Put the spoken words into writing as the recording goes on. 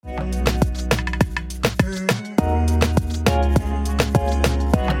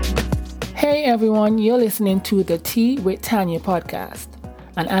everyone, you're listening to the Tea with Tanya podcast,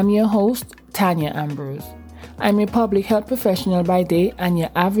 and I'm your host, Tanya Ambrose. I'm a public health professional by day and your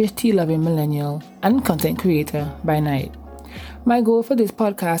average tea-loving millennial and content creator by night. My goal for this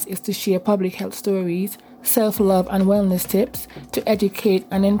podcast is to share public health stories, self-love and wellness tips, to educate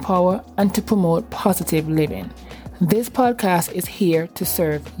and empower, and to promote positive living. This podcast is here to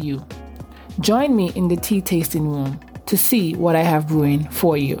serve you. Join me in the tea tasting room to see what I have brewing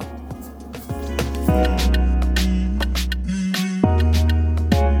for you.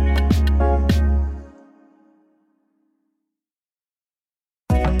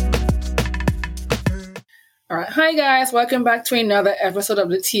 All right. Hi, guys. Welcome back to another episode of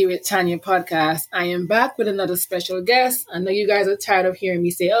the Tea with Tanya podcast. I am back with another special guest. I know you guys are tired of hearing me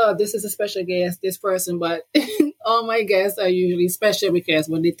say, oh, this is a special guest, this person, but all my guests are usually special because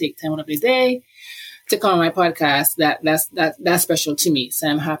when they take time out of the day to come on my podcast, that's special to me. So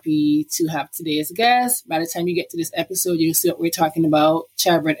I'm happy to have today's guest. By the time you get to this episode, you'll see what we're talking about: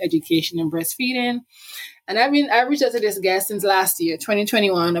 childbirth education and breastfeeding. And I've reached out to this guest since last year,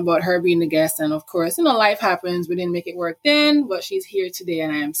 2021, about her being the guest. And of course, life happens. We didn't make it work then, but she's here today.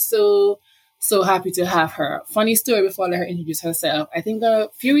 And I am so happy to have her. Funny story before I let her introduce herself. I think a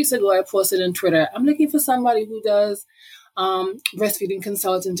few weeks ago, I posted on Twitter, I'm looking for somebody who does breastfeeding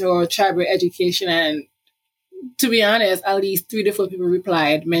consultant or childbirth education. And to be honest, at least 3 to 4 people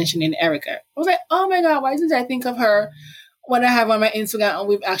replied mentioning Erica. I was like, oh my God, why didn't I think of her when I have on my Instagram and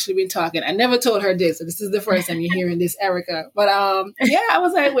we've actually been talking? I never told her this, so this is the first time you're hearing this, Erica. But I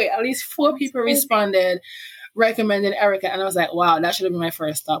was like, wait, at least 4 people responded recommending Erica. And I was like, wow, that should have been my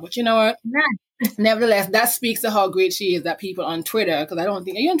first thought. But you know what? Nevertheless, that speaks to how great she is, that people on Twitter, because I don't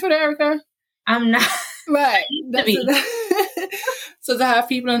think, are you on Twitter, Erica? I'm not. Right. So to have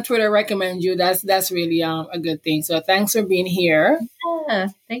people on Twitter recommend you, that's really a good thing. So thanks for being here. Yeah,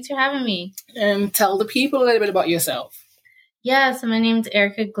 thanks for having me. And tell the people a little bit about yourself. Yeah, so my name's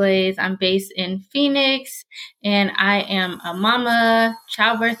Erica Glaze. I'm based in Phoenix, and I am a mama,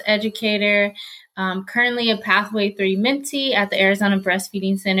 childbirth educator, currently a Pathway 3 mentee at the Arizona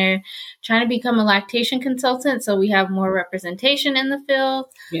Breastfeeding Center, trying to become a lactation consultant so we have more representation in the field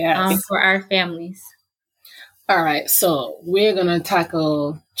for our families. All right, so we're going to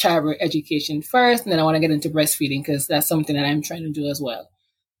tackle childbirth education first, and then I want to get into breastfeeding because that's something that I'm trying to do as well.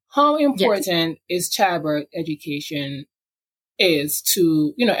 How important is childbirth education is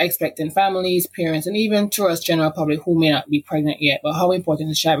to, expectant families, parents, and even to us general public who may not be pregnant yet, but how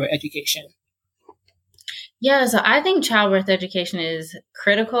important is childbirth education? Yeah, so I think childbirth education is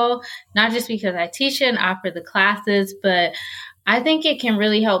critical, not just because I teach it and offer the classes, but I think it can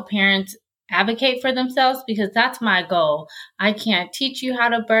really help parents advocate for themselves, because that's my goal. I can't teach you how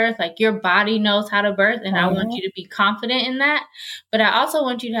to birth. Like, your body knows how to birth, and I want you to be confident in that. But I also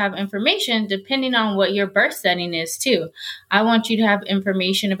want you to have information depending on what your birth setting is too. I want you to have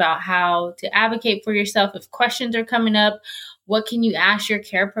information about how to advocate for yourself if questions are coming up. What can you ask your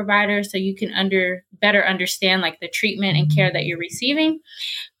care provider so you can better understand like the treatment and care that you're receiving?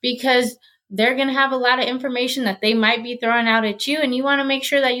 Because they're going to have a lot of information that they might be throwing out at you, and you want to make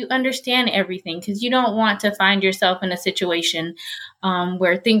sure that you understand everything, because you don't want to find yourself in a situation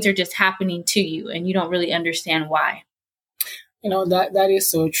where things are just happening to you and you don't really understand why. That is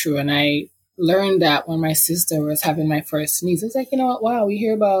so true. And I learned that when my sister was having my first sneeze. It's like, wow, we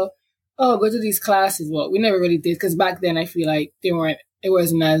hear about, go to these classes. Well, we never really did, because back then I feel like it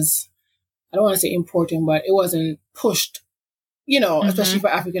wasn't as, I don't want to say important, but it wasn't pushed. Especially for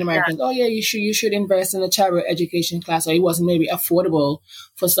African Americans. Yeah. Oh yeah, you should invest in a childbirth education class. Or it wasn't maybe affordable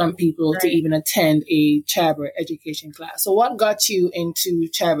for some people to even attend a childbirth education class. So what got you into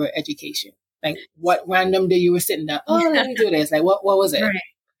childbirth education? Like, what random day you were sitting down? Oh, let me do this. Like, what was it? Right.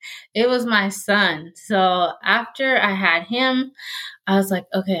 It was my son. So after I had him, I was like,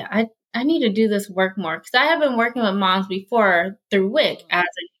 okay, I need to do this work more, because I have been working with moms before through WIC as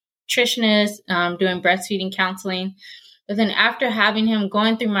a nutritionist, doing breastfeeding counseling. But then after having him,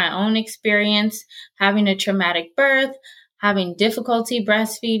 going through my own experience, having a traumatic birth, having difficulty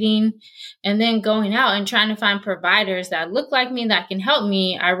breastfeeding, and then going out and trying to find providers that look like me that can help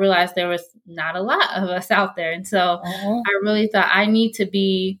me, I realized there was not a lot of us out there. And so I really thought I need to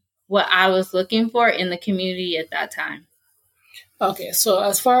be what I was looking for in the community at that time. Okay, so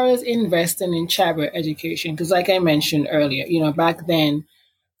as far as investing in childbirth education, because like I mentioned earlier, back then,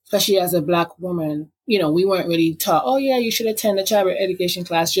 especially as a Black woman, we weren't really taught, oh yeah, you should attend a childbirth education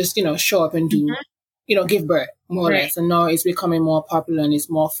class, just, show up and do, give birth, more or less. And now it's becoming more popular and it's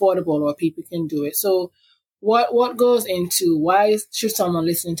more affordable, or people can do it. So what goes into, why should someone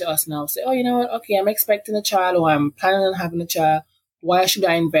listening to us now say, oh, you know what, okay, I'm expecting a child, or I'm planning on having a child. Why should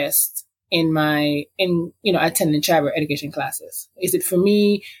I invest attending childbirth education classes? Is it for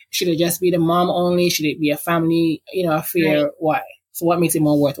me? Should it just be the mom only? Should it be a family, affair? Right. Why? So what makes it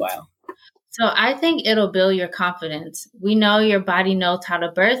more worthwhile? So I think it'll build your confidence. We know your body knows how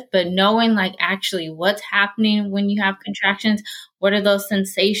to birth, but knowing like actually what's happening when you have contractions, what are those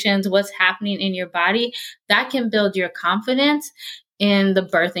sensations, what's happening in your body, that can build your confidence in the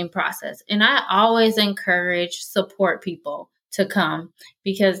birthing process. And I always encourage support people to come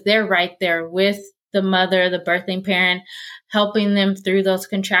because they're right there with the mother, the birthing parent, helping them through those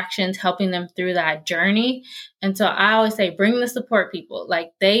contractions, helping them through that journey. And so I always say, bring the support people.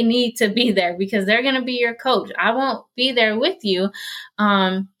 Like they need to be there because they're going to be your coach. I won't be there with you.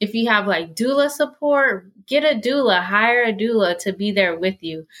 If you have like doula support, get a doula, hire a doula to be there with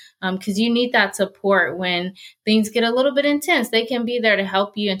you. Because you need that support when things get a little bit intense. They can be there to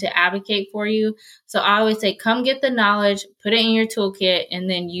help you and to advocate for you. So I always say, come get the knowledge, put it in your toolkit, and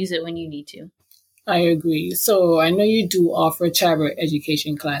then use it when you need to. I agree. So I know you do offer childbirth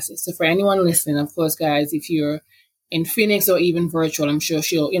education classes. So for anyone listening, of course, guys, if you're in Phoenix or even virtual, I'm sure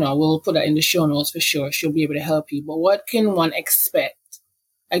she'll, we'll put that in the show notes for sure. She'll be able to help you. But what can one expect,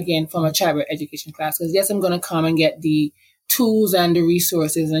 again, from a childbirth education class? Because yes, I'm going to come and get the tools and the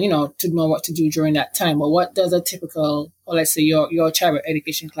resources and, to know what to do during that time. But what does a typical, or let's say your childbirth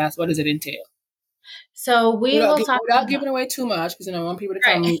education class, what does it entail? So we will talk without giving away too much, because I want people to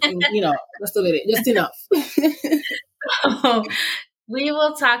come, just a little, just enough. We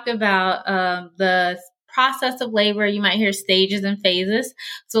will talk about the process of labor. You might hear stages and phases.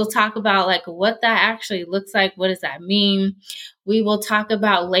 So we'll talk about like what that actually looks like. What does that mean? We will talk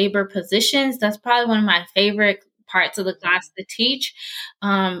about labor positions. That's probably one of my favorite parts of the class to teach.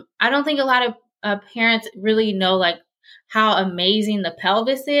 I don't think a lot of parents really know like how amazing the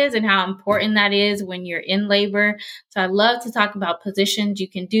pelvis is and how important that is when you're in labor. So I love to talk about positions you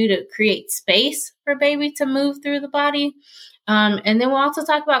can do to create space for baby to move through the body. And then we'll also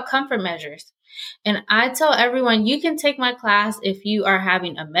talk about comfort measures. And I tell everyone, you can take my class if you are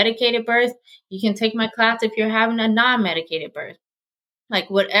having a medicated birth. You can take my class if you're having a non-medicated birth. Like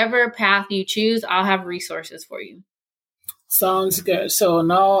whatever path you choose, I'll have resources for you. Sounds good. So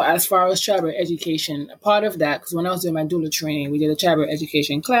now, as far as childbirth education, a part of that, because when I was doing my doula training, we did a childbirth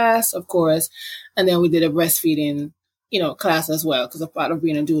education class, of course, and then we did a breastfeeding, class as well, because a part of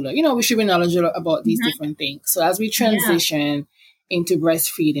being a doula, we should be knowledgeable about these different things. So as we transition into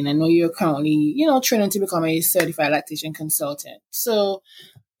breastfeeding, I know you're currently, training to become a certified lactation consultant. So,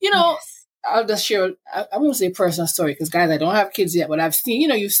 I'll just share, I won't say a personal story, because guys, I don't have kids yet, but I've seen,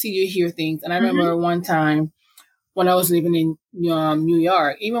 you hear things. And I remember one time, when I was living in New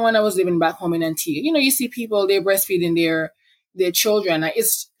York, even when I was living back home in Antigua, you see people, they're breastfeeding their children. Like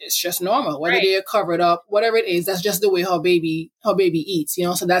it's just normal, whether they're covered up, whatever it is, that's just the way her baby eats,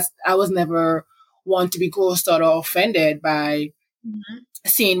 So I was never one to be grossed out or offended by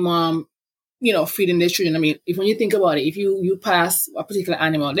seeing mom, feeding their children. I mean, when you think about it, if you pass a particular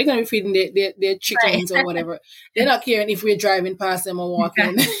animal, they're going to be feeding their chickens or whatever. They're not caring if we're driving past them or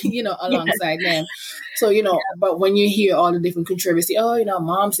walking, alongside them. So, but when you hear all the different controversy,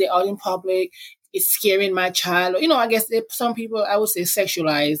 moms, they're out in public, it's scaring my child. I guess some people, I would say,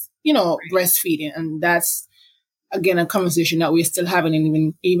 sexualize, breastfeeding. And that's, again, a conversation that we're still having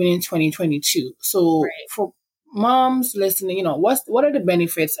even in 2022. So for moms listening, what are the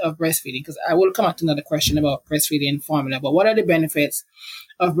benefits of breastfeeding? Because I will come up to another question about breastfeeding and formula, but what are the benefits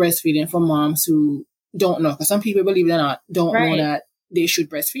of breastfeeding for moms who don't know? Because some people, believe it or not, don't know that they should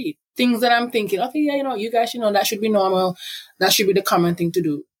breastfeed. Things that I'm thinking, okay, you guys should know that should be normal. That should be the common thing to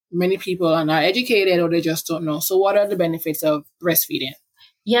do. Many people are not educated or they just don't know. So what are the benefits of breastfeeding?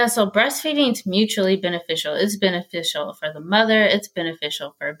 Yeah, so breastfeeding is mutually beneficial. It's beneficial for the mother. It's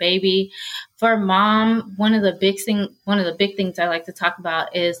beneficial for a baby. For mom, one of the big things I like to talk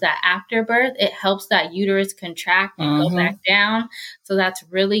about is that after birth, it helps that uterus contract and go back down. So that's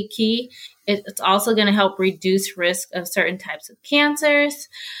really key. It's also going to help reduce risk of certain types of cancers.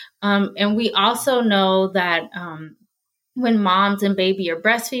 And we also know that when moms and baby are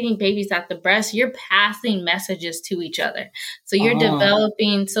breastfeeding, babies at the breast, you're passing messages to each other. So you're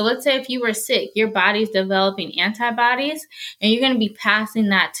developing. So let's say if you were sick, your body's developing antibodies and you're going to be passing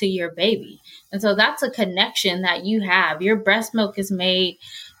that to your baby. And so that's a connection that you have. Your breast milk is made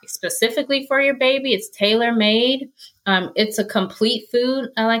specifically for your baby. It's tailor-made. It's a complete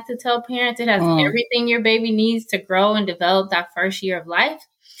food. I like to tell parents it has everything your baby needs to grow and develop that first year of life.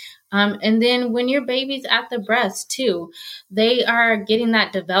 And then when your baby's at the breast too, they are getting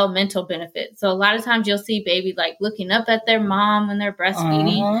that developmental benefit. So a lot of times you'll see baby like looking up at their mom when they're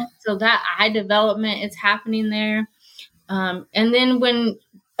breastfeeding. So that eye development is happening there. And then when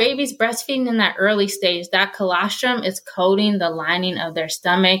babies breastfeeding in that early stage, that colostrum is coating the lining of their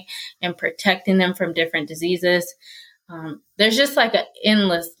stomach and protecting them from different diseases. There's just like an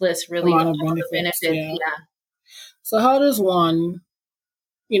endless list, really, lot of of benefits. yeah. Yeah. So how does one,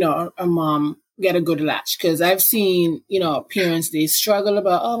 a mom get a good latch? Because I've seen, parents, they struggle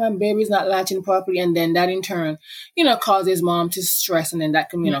about, oh, my baby's not latching properly. And then that in turn, causes mom to stress. And then that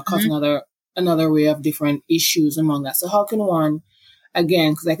can, cause another way of different issues among that. So how can one,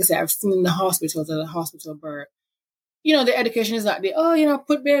 again, because like I said, I've seen in the hospitals, at the hospital birth, the education is not there,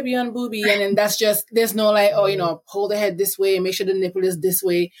 put baby on booby. And then that's just, there's no like, hold the head this way, make sure the nipple is this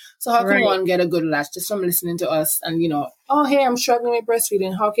way. So how can one get a good latch? Just from listening to us and, oh, hey, I'm struggling with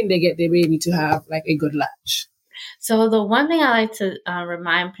breastfeeding. How can they get their baby to have like a good latch? So the one thing I like to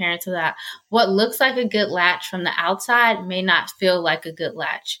remind parents of that, what looks like a good latch from the outside may not feel like a good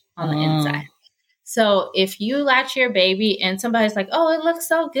latch on the inside. So if you latch your baby and somebody's like, oh, it looks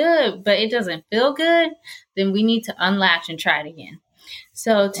so good, but it doesn't feel good, then we need to unlatch and try it again.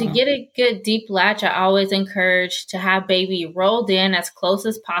 So to get a good deep latch, I always encourage to have baby rolled in as close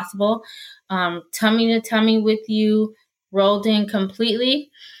as possible, tummy to tummy with you, rolled in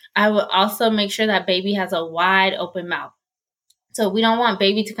completely. I would also make sure that baby has a wide open mouth. So we don't want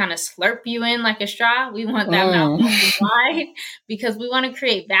baby to kind of slurp you in like a straw. We want that mouth open wide because we want to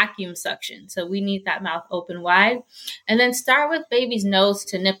create vacuum suction. So we need that mouth open wide. And then start with baby's nose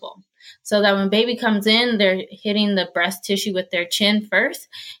to nipple. So that when baby comes in, they're hitting the breast tissue with their chin first.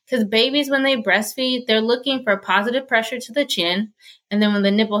 Because babies, when they breastfeed, they're looking for positive pressure to the chin. And then when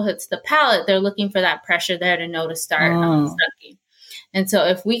the nipple hits the palate, they're looking for that pressure there to know to start sucking. And so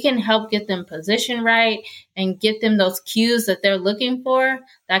if we can help get them positioned right and get them those cues that they're looking for,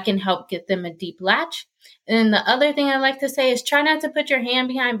 that can help get them a deep latch. And then the other thing I like to say is try not to put your hand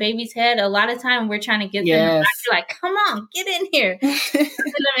behind baby's head. A lot of time we're trying to get them back. You're like, come on, get in here. Put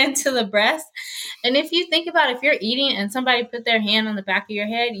them into the breast. And if you think about if you're eating and somebody put their hand on the back of your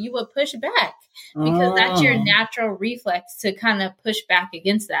head, you would push back because that's your natural reflex to kind of push back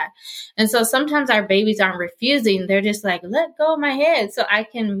against that. And so sometimes our babies aren't refusing. They're just like, let go of my head so I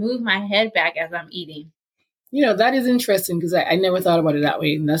can move my head back as I'm eating. That is interesting because I never thought about it that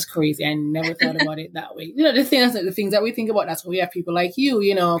way. And that's crazy. I never thought about it that way. The things that we think about, that's why we have people like you,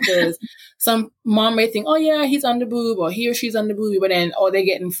 because some mom may think, oh yeah, he's on the boob or he or she's on the booby, but then, they're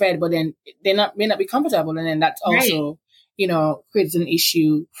getting fed, but then may not be comfortable. And then that's also, creates an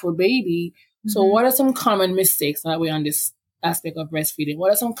issue for baby. So what are some common mistakes that we're on this aspect of breastfeeding?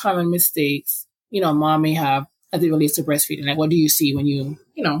 What are some common mistakes, mom may have as it relates to breastfeeding? Like, what do you see when you,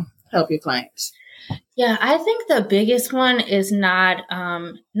 help your clients? Yeah, I think the biggest one is not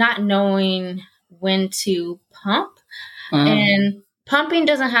knowing when to pump. And pumping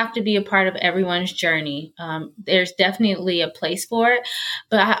doesn't have to be a part of everyone's journey. There's definitely a place for it.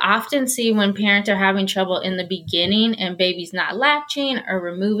 But I often see when parents are having trouble in the beginning and baby's not latching or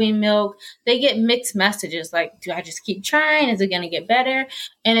removing milk, they get mixed messages like, do I just keep trying? Is it going to get better?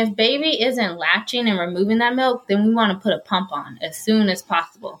 And if baby isn't latching and removing that milk, then we want to put a pump on as soon as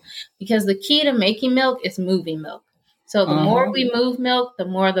possible. Because the key to making milk is moving milk. So the more we move milk, the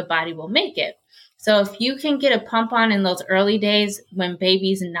more the body will make it. So if you can get a pump on in those early days when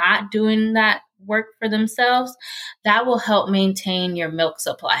baby's not doing that work for themselves, that will help maintain your milk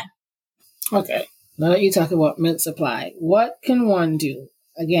supply. Okay. Now that you talk about milk supply, what can one do?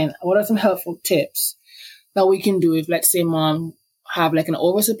 Again, what are some helpful tips that we can do if, let's say, mom have like an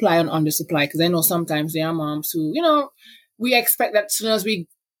oversupply and undersupply? Because I know sometimes there are moms who, we expect that as soon as we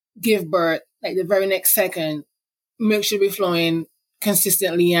give birth, like the very next second, milk should be flowing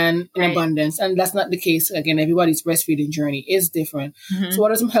consistently and in abundance. And that's not the case. Again, everybody's breastfeeding journey is different. So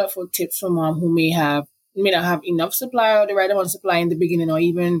what are some helpful tips for mom who may not have enough supply or the right amount of supply in the beginning or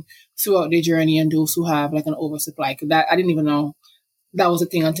even throughout their journey, and those who have like an oversupply? Because that I didn't even know that was a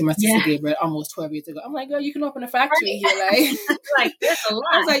thing until my sister gave birth almost 12 years ago. I'm like, girl, you can open a factory here. Like there's a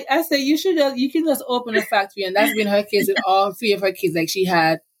lot. I said, you can just open a factory. And that's been her case with all three of her kids. Like she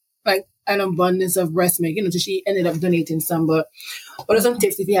had like an abundance of breast milk, so she ended up donating some. But what are some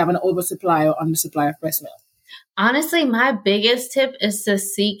tips if you have an oversupply or undersupply of breast milk? Honestly, my biggest tip is to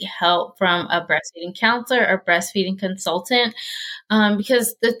seek help from a breastfeeding counselor or breastfeeding consultant.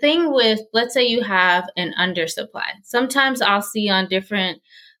 Because the thing with, let's say you have an undersupply, sometimes I'll see on different,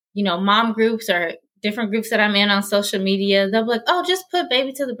 mom groups or different groups that I'm in on social media, they'll be like, oh, just put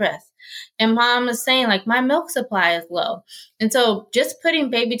baby to the breast. And mom is saying like, my milk supply is low. And so just putting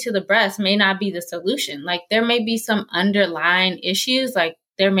baby to the breast may not be the solution. Like there may be some underlying issues, like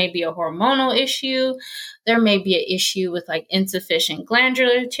there may be a hormonal issue. There may be an issue with like insufficient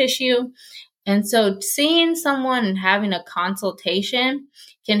glandular tissue. And so seeing someone and having a consultation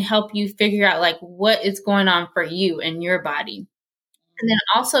can help you figure out like what is going on for you and your body. And then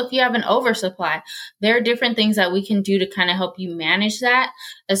also, if you have an oversupply, there are different things that we can do to kind of help you manage that,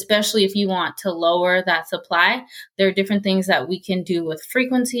 especially if you want to lower that supply. There are different things that we can do with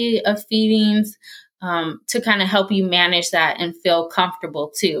frequency of feedings to kind of help you manage that and feel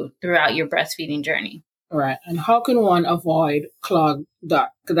comfortable too throughout your breastfeeding journey. Right. And how can one avoid clogged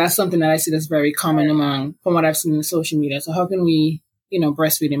duct? Because that's something that I see that's very common from what I've seen in social media. So how can we,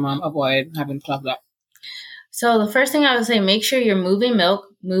 breastfeeding mom avoid having clogged duct? So the first thing I would say, make sure you're moving milk,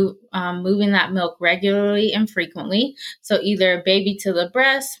 moving that milk regularly and frequently. So either baby to the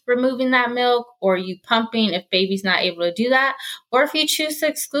breast, removing that milk, or you pumping if baby's not able to do that, or if you choose to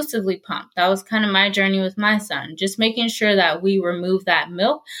exclusively pump. That was kind of my journey with my son, just making sure that we remove that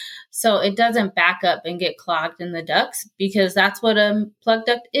milk so it doesn't back up and get clogged in the ducts, because that's what a plug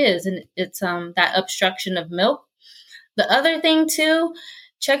duct is, and it's that obstruction of milk. The other thing too,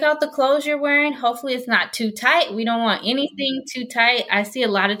 check out the clothes you're wearing. Hopefully it's not too tight. We don't want anything too tight. I see a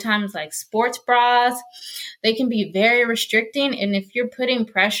lot of times like sports bras, they can be very restricting. And if you're putting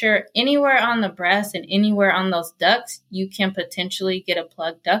pressure anywhere on the breast and anywhere on those ducts, you can potentially get a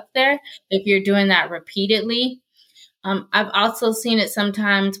plugged duct there if you're doing that repeatedly. I've also seen it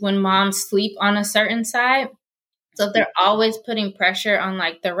sometimes when moms sleep on a certain side. So if they're always putting pressure on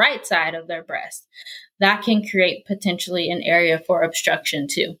like the right side of their breast, that can create potentially an area for obstruction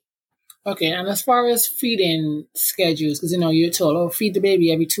too. Okay, and as far as feeding schedules, because, you're told, feed the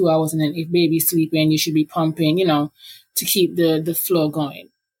baby every 2 hours, and then if baby's sleeping, you should be pumping, to keep the flow going.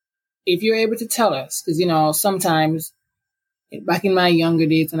 If you're able to tell us, because, sometimes back in my younger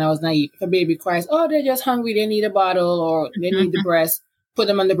days when I was naive, if a baby cries, they're just hungry, they need a bottle, or they need the breast, put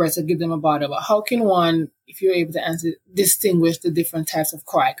them on the breast or give them a bottle. But how can one, if you're able to answer, distinguish the different types of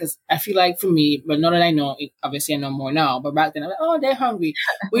cry? Because I feel like for me, but now that I know, obviously I know more now, but back then I'm like, they're hungry.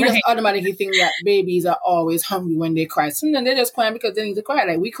 We just automatically think that babies are always hungry when they cry. Sometimes they're just crying because they need to cry.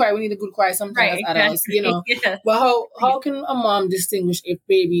 Like we cry, we need a good cry sometimes as adults, Yes. But how can a mom distinguish if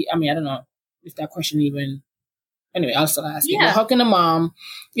baby, I don't know if that question even... Anyway, I'll still ask you. But how can a mom,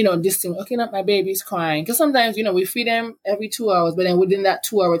 distinguish, okay, not my baby's crying? Because sometimes, we feed them every 2 hours, but then within that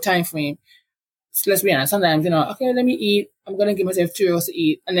 2 hour time frame, so let's be honest, sometimes, okay, let me eat. I'm going to give myself 2 hours to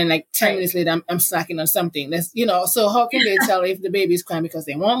eat. And then like 10 minutes later, I'm snacking on something. That's, so how can they tell if the baby's crying because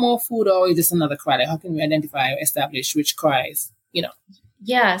they want more food or is this another cry? Like, how can we identify or establish which cries,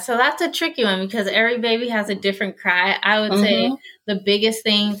 Yeah, so that's a tricky one because every baby has a different cry. I would say the biggest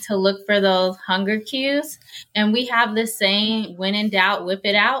thing to look for those hunger cues. And we have this saying, when in doubt, whip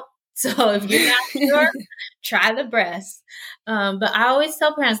it out. So if you're not sure, try the breast. But I always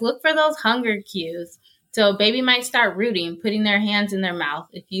tell parents, look for those hunger cues. So baby might start rooting, putting their hands in their mouth.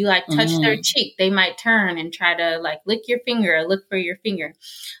 If you like touch their cheek, they might turn and try to like lick your finger or look for your finger.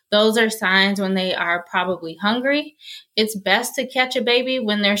 Those are signs when they are probably hungry. It's best to catch a baby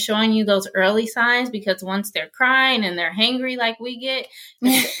when they're showing you those early signs, because once they're crying and they're hangry like we get,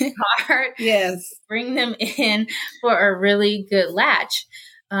 it's hard. Yes. Bring them in for a really good latch.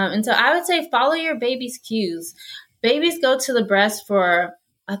 And so I would say follow your baby's cues. Babies go to the breast for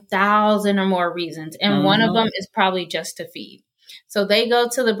 1,000 or more reasons. And one of them is probably just to feed. So they go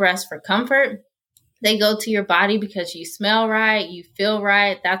to the breast for comfort. They go to your body because you smell right, you feel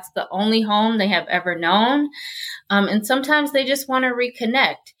right. That's the only home they have ever known. And sometimes they just want to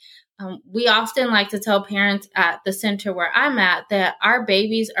reconnect. We often like to tell parents at the center where I'm at that our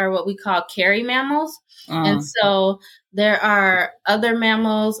babies are what we call carry mammals. And so there are other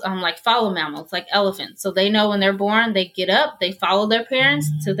mammals, like follow mammals, like elephants. So they know when they're born, they get up, they follow their parents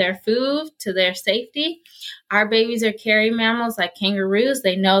to their food, to their safety. Our babies are carry mammals like kangaroos.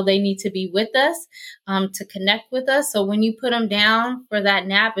 They know they need to be with us to connect with us. So when you put them down for that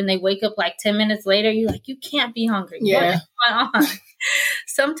nap and they wake up like 10 minutes later, you're like, you can't be hungry. Yeah. What's going on?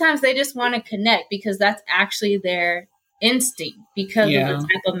 Sometimes they just want to connect because that's actually their instinct because of the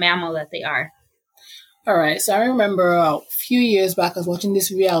type of mammal that they are. All right. So I remember a few years back, I was watching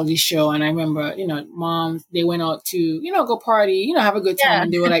this reality show and I remember, moms, they went out to, go party, have a good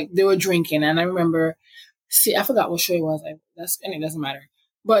time. And they were drinking. And I remember, I forgot what show it was. And it doesn't matter.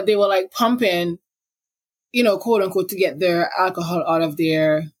 But they were like pumping, quote unquote, to get their alcohol out of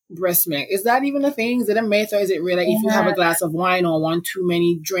their breast milk. Is that even a thing? Is it a myth or is it real? Like if you have a glass of wine or one too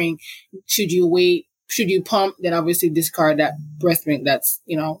many drink, should you wait? Should you pump? Then obviously discard that breast milk that's,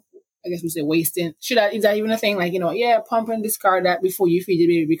 I guess we say wasting. Is that even a thing? Like, pump and discard that before you feed the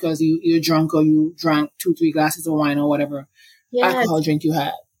baby because you're drunk or you drank 2-3 glasses of wine or whatever alcohol drink you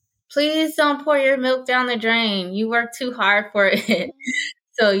had. Please don't pour your milk down the drain. You work too hard for it.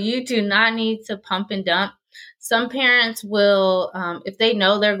 So you do not need to pump and dump. Some parents will, if they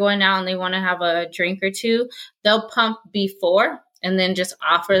know they're going out and they want to have a drink or two, they'll pump before and then just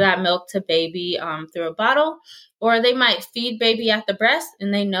offer that milk to baby through a bottle. Or they might feed baby at the breast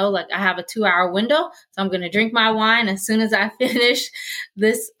and they know, like, I have a 2-hour window, so I'm going to drink my wine as soon as I finish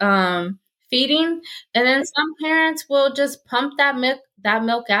this feeding. And then some parents will just pump that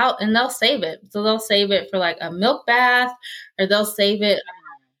milk out and they'll save it. So they'll save it for like a milk bath, or they'll save it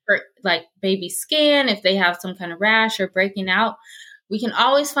for like baby skin if they have some kind of rash or breaking out. We can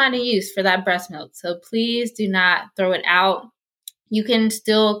always find a use for that breast milk. So please do not throw it out. You can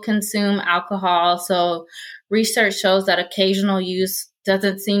still consume alcohol. So research shows that occasional use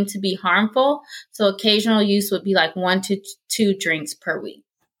doesn't seem to be harmful. So occasional use would be like 1 to 2 drinks per week.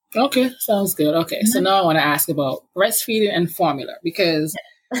 Okay, sounds good. Okay, so now I want to ask about breastfeeding and formula, because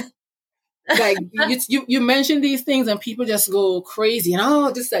like you mentioned these things and people just go crazy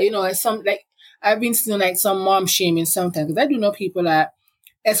and just that, like I've been seeing like some mom shaming sometimes, because I do know people that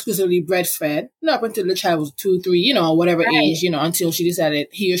exclusively breastfed, up until the child was 2, 3, whatever age, until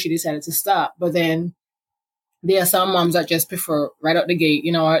he or she decided to stop. But then there are some moms that just prefer right out the gate,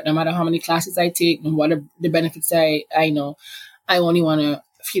 no matter how many classes I take and what the benefits I know, I only want to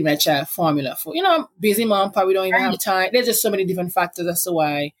feed my child formula for, busy mom probably don't even have time. There's just so many different factors as to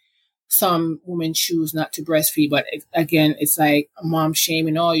why some women choose not to breastfeed. But again, it's like mom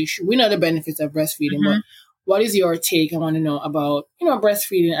shaming. We know the benefits of breastfeeding, but what is your take? I want to know about,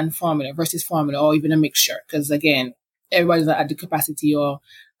 breastfeeding and formula versus formula, or even a mixture. Because again, everybody's not at the capacity or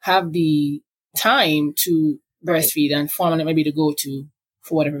have the time to breastfeed, and formula maybe to go to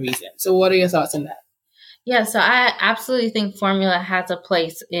for whatever reason. So what are your thoughts on that? Yeah, so I absolutely think formula has a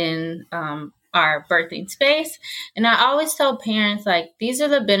place in our birthing space. And I always tell parents, like, these are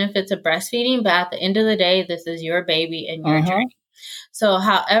the benefits of breastfeeding, but at the end of the day, this is your baby and your journey. So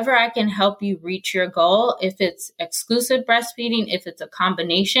however I can help you reach your goal, if it's exclusive breastfeeding, if it's a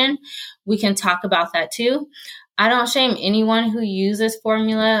combination, we can talk about that too. I don't shame anyone who uses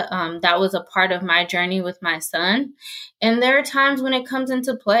formula. That was a part of my journey with my son. And there are times when it comes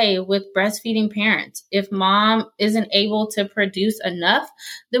into play with breastfeeding parents. If mom isn't able to produce enough,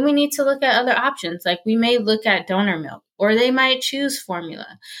 then we need to look at other options. Like we may look at donor milk, or they might choose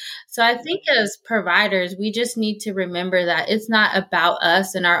formula. So I think as providers, we just need to remember that it's not about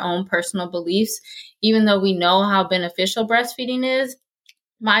us and our own personal beliefs. Even though we know how beneficial breastfeeding is,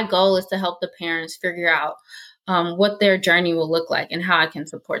 my goal is to help the parents figure out what their journey will look like and how I can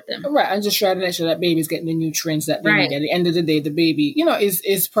support them. Right. I'm just trying to make sure that baby's getting the nutrients that they need. At the end of the day, the baby,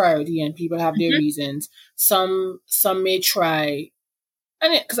 is priority, and people have their reasons. Some may try,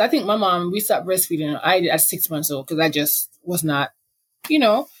 and because I think my mom, we stopped breastfeeding. I did at 6 months old because I just was not,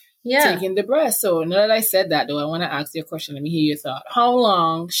 taking the breast. So now that I said that, though, I want to ask you a question. Let me hear your thought. How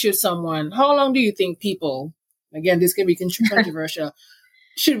long do you think people, again, this can be controversial,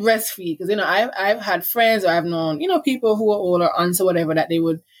 should breastfeed? Because, I've had friends, or I've known, people who are older, aunts or whatever, that they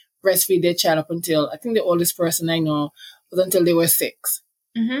would breastfeed their child up until, I think the oldest person I know was until they were 6.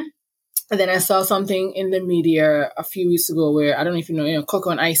 And then I saw something in the media a few weeks ago where, I don't know if you know, Coco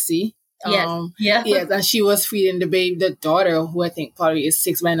and Icy. Yes, and she was feeding the daughter, who I think probably is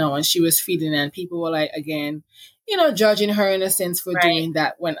 6 by now, and she was feeding, and people were like, again, judging her in a sense for doing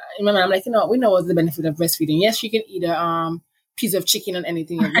that. When I'm like, we know what's the benefit of breastfeeding. Yes, you can eat a piece of chicken and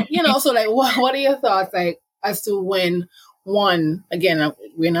anything, so like, what are your thoughts, like, as to when one, again,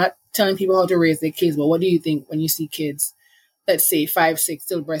 we're not telling people how to raise their kids, but what do you think when you see kids, let's say 5, 6,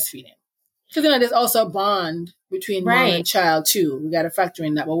 still breastfeeding? Because there's also a bond between mom and child too. We got to factor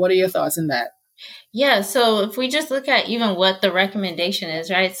in that. But what are your thoughts on that? Yeah, so if we just look at even what the recommendation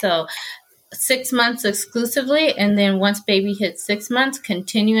is, right? So 6 months exclusively, and then once baby hits 6 months,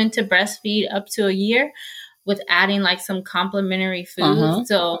 continuing to breastfeed up to a year, with adding like some complementary foods.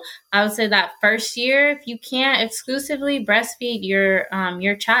 So I would say that first year, if you can't exclusively breastfeed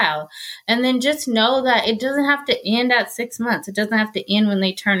your child, and then just know that it doesn't have to end at 6 months. It doesn't have to end when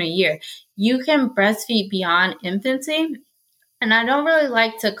they turn a year. You can breastfeed beyond infancy. And I don't really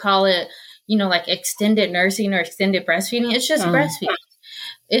like to call it, like extended nursing or extended breastfeeding. It's just breastfeeding.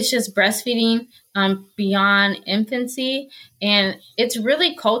 It's just breastfeeding beyond infancy. And it's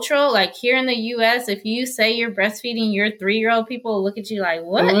really cultural. Like here in the U.S., if you say you're breastfeeding your 3-year-old, people will look at you like,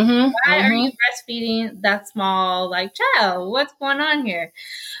 what? Why are you breastfeeding that small, like, child? What's going on here?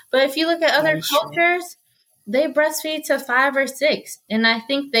 But if you look at other cultures, they breastfeed to 5 or 6. And I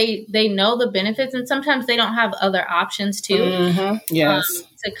think they know the benefits. And sometimes they don't have other options too. Yes.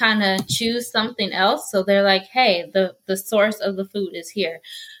 To kind of choose something else. So they're like, hey, the source of the food is here.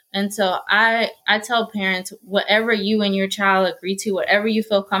 And so I tell parents, whatever you and your child agree to, whatever you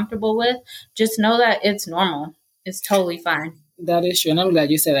feel comfortable with, just know that it's normal. It's totally fine. That is true. And I'm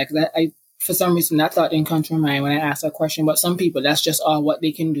glad you said that, because I for some reason, that thought didn't come to my mind when I asked that question. But some people, that's just all what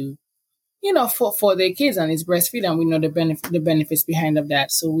they can do, for their kids, and it's breastfeed, and we know the benefits behind of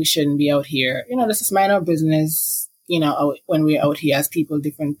that. So we shouldn't be out here, let's just mind our business, when we're out here as people,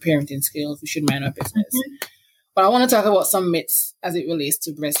 different parenting skills, we should mind our business. Mm-hmm. But I want to talk about some myths as it relates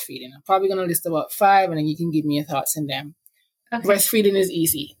to breastfeeding. I'm probably going to list about 5, and then you can give me your thoughts on them. Okay. Breastfeeding is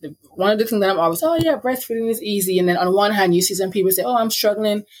easy. One of the things that I'm always, breastfeeding is easy. And then on one hand, you see some people say, I'm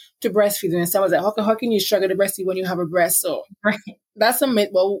struggling to breastfeed. And someone's like, how can you struggle to breastfeed when you have a breast? So that's a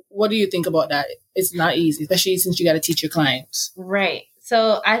myth. Well, what do you think about that? It's not easy, especially since you got to teach your clients. Right.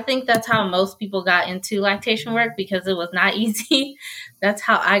 So I think that's how most people got into lactation work, because it was not easy. That's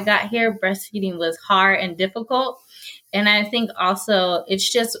how I got here. Breastfeeding was hard and difficult. And I think also it's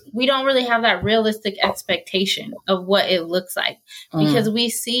just, we don't really have that realistic expectation of what it looks like, because we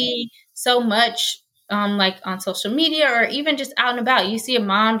see so much like on social media or even just out and about. You see a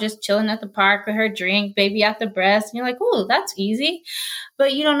mom just chilling at the park with her drink, baby at the breast, and you're like, oh, that's easy.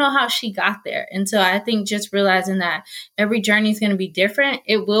 But you don't know how she got there. And so I think just realizing that every journey is going to be different.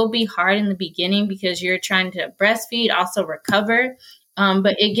 It will be hard in the beginning because you're trying to breastfeed, also recover.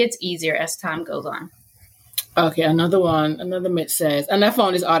 But it gets easier as time goes on. Okay, another myth says, and I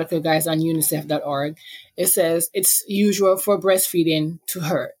found this article, guys, on unicef.org. It says it's usual for breastfeeding to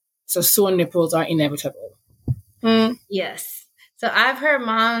hurt, so sore nipples are inevitable. Yes. So I've heard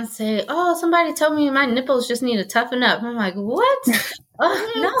moms say, somebody told me my nipples just need to toughen up. I'm like, what?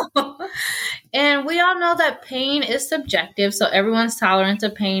 No. And we all know that pain is subjective, so everyone's tolerance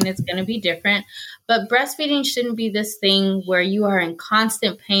of pain is going to be different. But breastfeeding shouldn't be this thing where you are in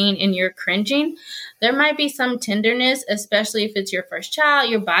constant pain and you're cringing. There might be some tenderness, especially if it's your first child.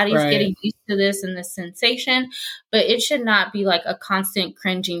 Your body's getting used to this and this sensation, but it should not be like a constant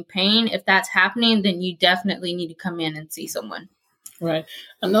cringing pain. If that's happening, then you definitely need to come in and see someone. Right.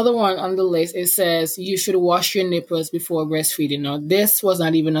 Another one on the list, it says you should wash your nipples before breastfeeding. Now, this was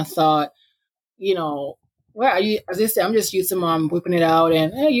not even a thought, where are you? As I say, I'm just used to mom whipping it out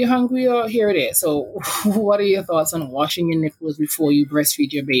and, hey, you hungry? Or here it is. So what are your thoughts on washing your nipples before you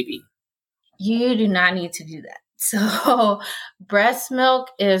breastfeed your baby? You do not need to do that. So breast milk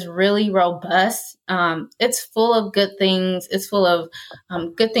is really robust. It's full of good things. It's full of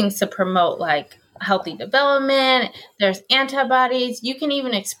good things to promote, like healthy development. There's antibodies. You can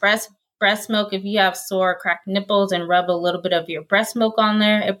even express breast milk if you have sore, cracked nipples, and rub a little bit of your breast milk on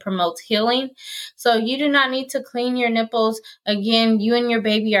there. It promotes healing. So you do not need to clean your nipples. Again, you and your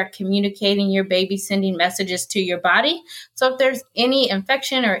baby are communicating, your baby sending messages to your body. So if there's any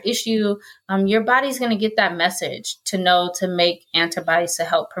infection or issue, your body's going to get that message to know to make antibodies to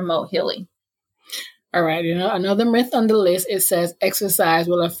help promote healing. All right. Another myth on the list, it says exercise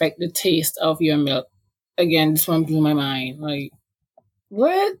will affect the taste of your milk. Again, this one blew my mind. Like,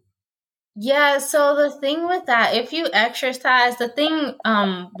 what? Yeah, so the thing with that, if you exercise, the thing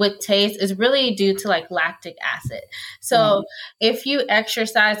with taste is really due to like lactic acid. So if you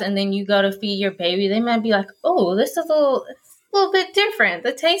exercise and then you go to feed your baby, they might be like, oh, this is a little bit different.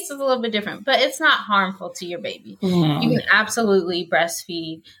 The taste is a little bit different, but it's not harmful to your baby. You can absolutely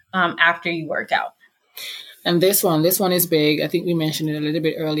breastfeed after you work out. And this one is big. I think we mentioned it a little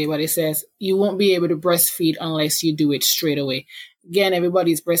bit earlier, but it says you won't be able to breastfeed unless you do it straight away. Again,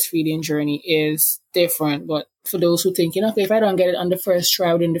 everybody's breastfeeding journey is different, but for those who think, okay, if I don't get it on the first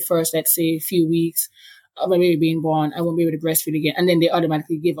try, within the first, let's say, few weeks of my baby being born, I won't be able to breastfeed again. And then they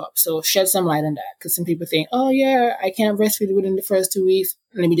automatically give up. So shed some light on that, because some people think, I can't breastfeed within the first 2 weeks.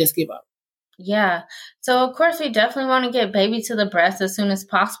 Let me just give up. Yeah. So, of course, we definitely want to get baby to the breast as soon as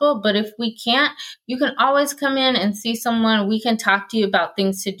possible. But if we can't, you can always come in and see someone. We can talk to you about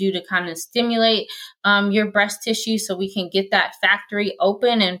things to do to kind of stimulate your breast tissue so we can get that factory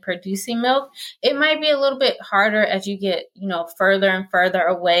open and producing milk. It might be a little bit harder as you get, further and further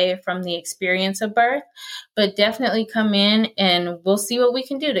away from the experience of birth. But definitely come in and we'll see what we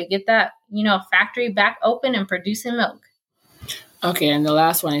can do to get that, factory back open and producing milk. Okay, and the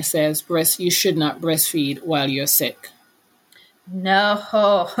last one, it says, you should not breastfeed while you're sick. No,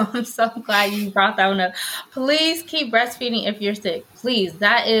 I'm so glad you brought that one up. Please keep breastfeeding if you're sick. Please,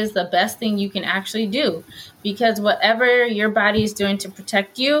 that is the best thing you can actually do, because whatever your body is doing to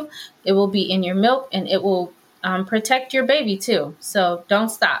protect you, it will be in your milk and it will protect your baby too. So don't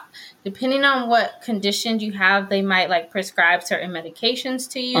stop. Depending on what conditions you have, they might prescribe certain medications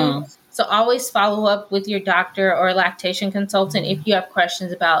to you. So always follow up with your doctor or lactation consultant if you have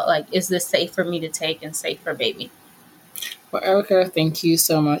questions about is this safe for me to take and safe for baby. Well, Erica, thank you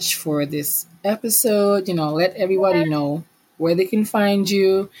so much for this episode. Let everybody know where they can find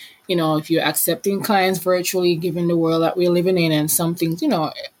you. If you're accepting clients virtually, given the world that we're living in, and some things,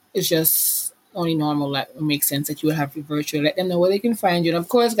 it's just only normal. Like, it makes sense that you would have to virtually. Let them know where they can find you. And of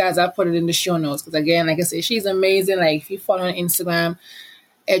course, guys, I'll put it in the show notes because, again, like I said, she's amazing. Like, if you follow on Instagram,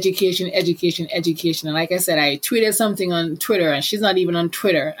 education, education, education. And like I said, I tweeted something on Twitter, and she's not even on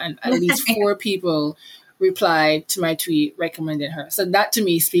Twitter. And at least 4 people replied to my tweet recommending her. So that to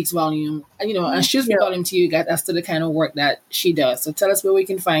me speaks volume. And she's volume to you guys as to the kind of work that she does. So tell us where we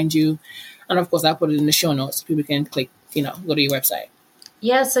can find you. And of course, I'll put it in the show notes so people can click, go to your website.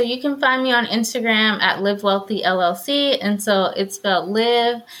 Yeah, so you can find me on Instagram at Live Wealthy LLC. And so it's spelled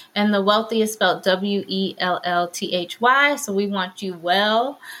Live, and the Wealthy is spelled WELLTHY. So we want you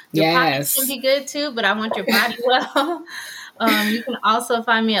well. Your body can be good too, but I want your body well. You can also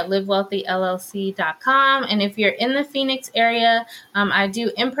find me at livewealthyllc.com. And if you're in the Phoenix area, I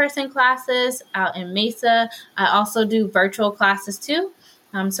do in-person classes out in Mesa. I also do virtual classes too.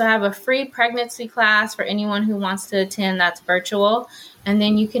 So I have a free pregnancy class for anyone who wants to attend that's virtual. And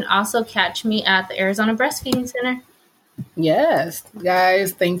then you can also catch me at the Arizona Breastfeeding Center. Yes,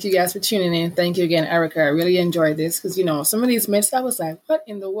 guys, thank you guys for tuning in. Thank you again, Erica. I really enjoyed this because, some of these myths, I was like, what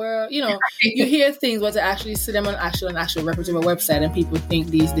in the world? You hear things, but to actually see them on an actual reputable website and people think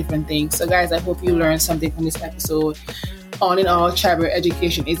these different things. So, guys, I hope you learned something from this episode. All in all, childbirth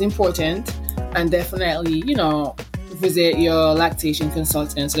education is important, and definitely, visit your lactation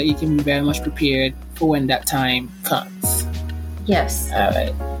consultant so that you can be very much prepared for when that time comes. Yes. All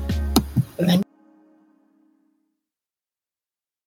right.